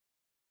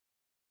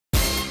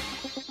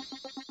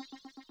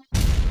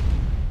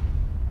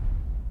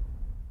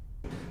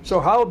So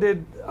how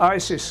did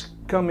ISIS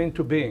come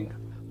into being?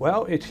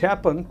 Well, it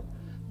happened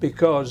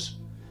because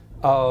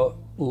our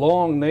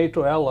long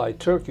NATO ally,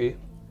 Turkey,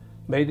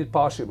 made it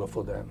possible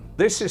for them.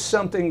 This is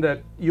something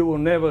that you will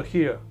never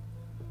hear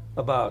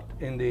about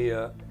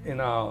in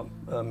our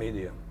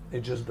media.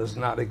 It just does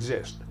not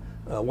exist.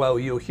 Well,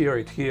 you'll hear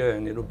it here,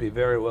 and it'll be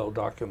very well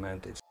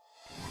documented.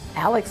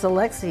 Alex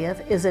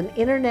Alexiev is an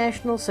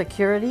international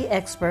security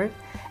expert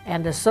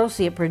and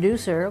associate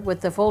producer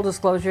with the Full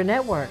Disclosure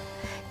Network.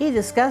 He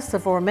discussed the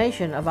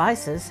formation of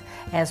ISIS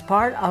as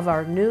part of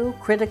our new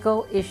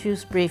Critical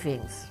Issues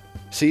briefings.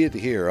 See it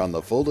here on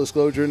the Full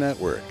Disclosure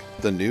Network,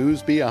 the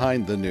news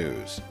behind the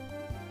news.